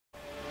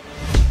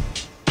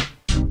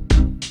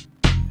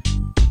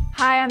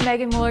Hi, I'm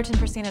Megan Woolerton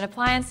for CNET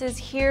Appliances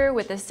here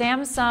with the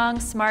Samsung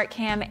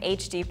SmartCam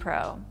HD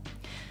Pro.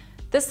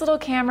 This little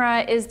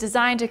camera is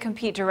designed to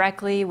compete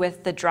directly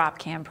with the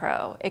Dropcam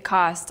Pro. It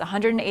costs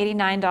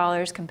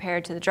 $189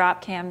 compared to the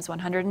Dropcam's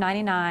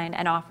 $199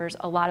 and offers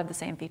a lot of the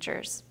same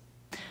features.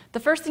 The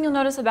first thing you'll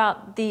notice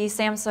about the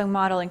Samsung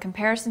model in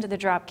comparison to the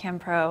Dropcam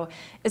Pro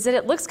is that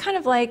it looks kind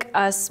of like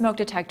a smoke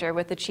detector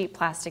with a cheap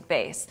plastic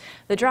base.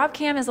 The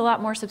Dropcam is a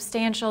lot more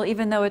substantial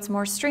even though it's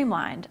more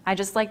streamlined. I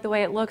just like the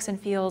way it looks and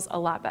feels a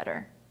lot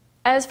better.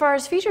 As far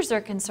as features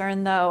are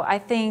concerned though, I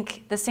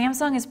think the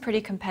Samsung is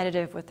pretty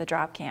competitive with the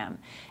Dropcam.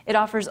 It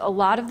offers a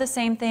lot of the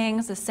same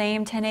things, the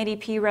same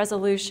 1080p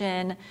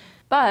resolution,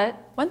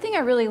 but one thing I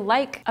really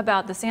like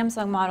about the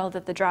Samsung model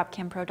that the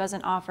Dropcam Pro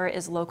doesn't offer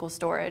is local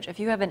storage. If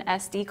you have an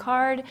SD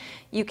card,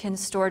 you can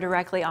store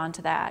directly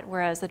onto that,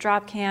 whereas the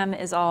Dropcam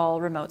is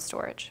all remote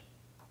storage.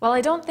 While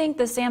I don't think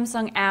the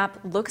Samsung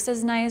app looks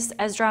as nice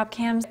as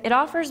Dropcam's, it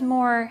offers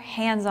more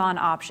hands-on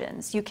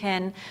options. You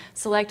can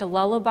select a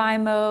lullaby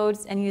mode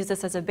and use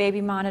this as a baby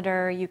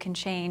monitor. You can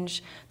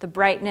change the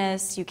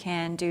brightness. You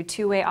can do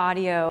two-way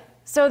audio.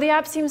 So the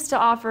app seems to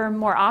offer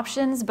more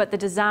options, but the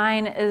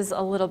design is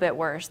a little bit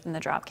worse than the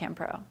Dropcam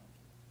Pro.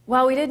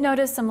 While we did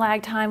notice some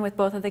lag time with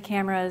both of the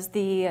cameras,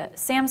 the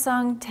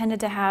Samsung tended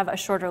to have a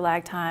shorter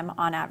lag time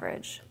on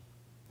average.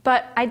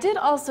 But I did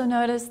also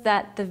notice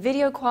that the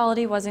video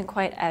quality wasn't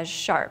quite as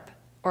sharp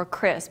or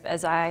crisp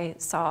as I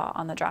saw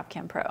on the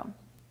Dropcam Pro.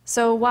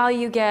 So while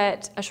you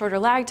get a shorter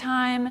lag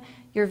time,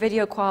 your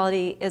video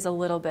quality is a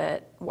little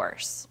bit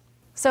worse.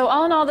 So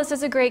all in all, this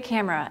is a great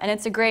camera and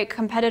it's a great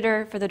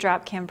competitor for the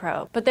Dropcam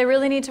Pro, but they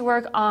really need to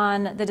work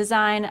on the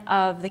design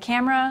of the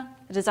camera,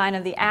 the design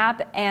of the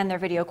app, and their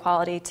video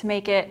quality to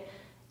make it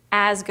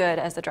as good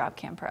as the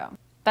Dropcam Pro.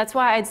 That's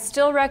why I'd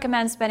still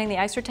recommend spending the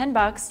extra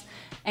 $10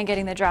 and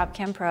getting the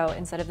Dropcam Pro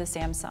instead of the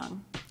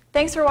Samsung.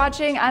 Thanks for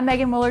watching. I'm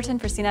Megan Woolerton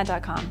for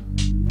CNET.com.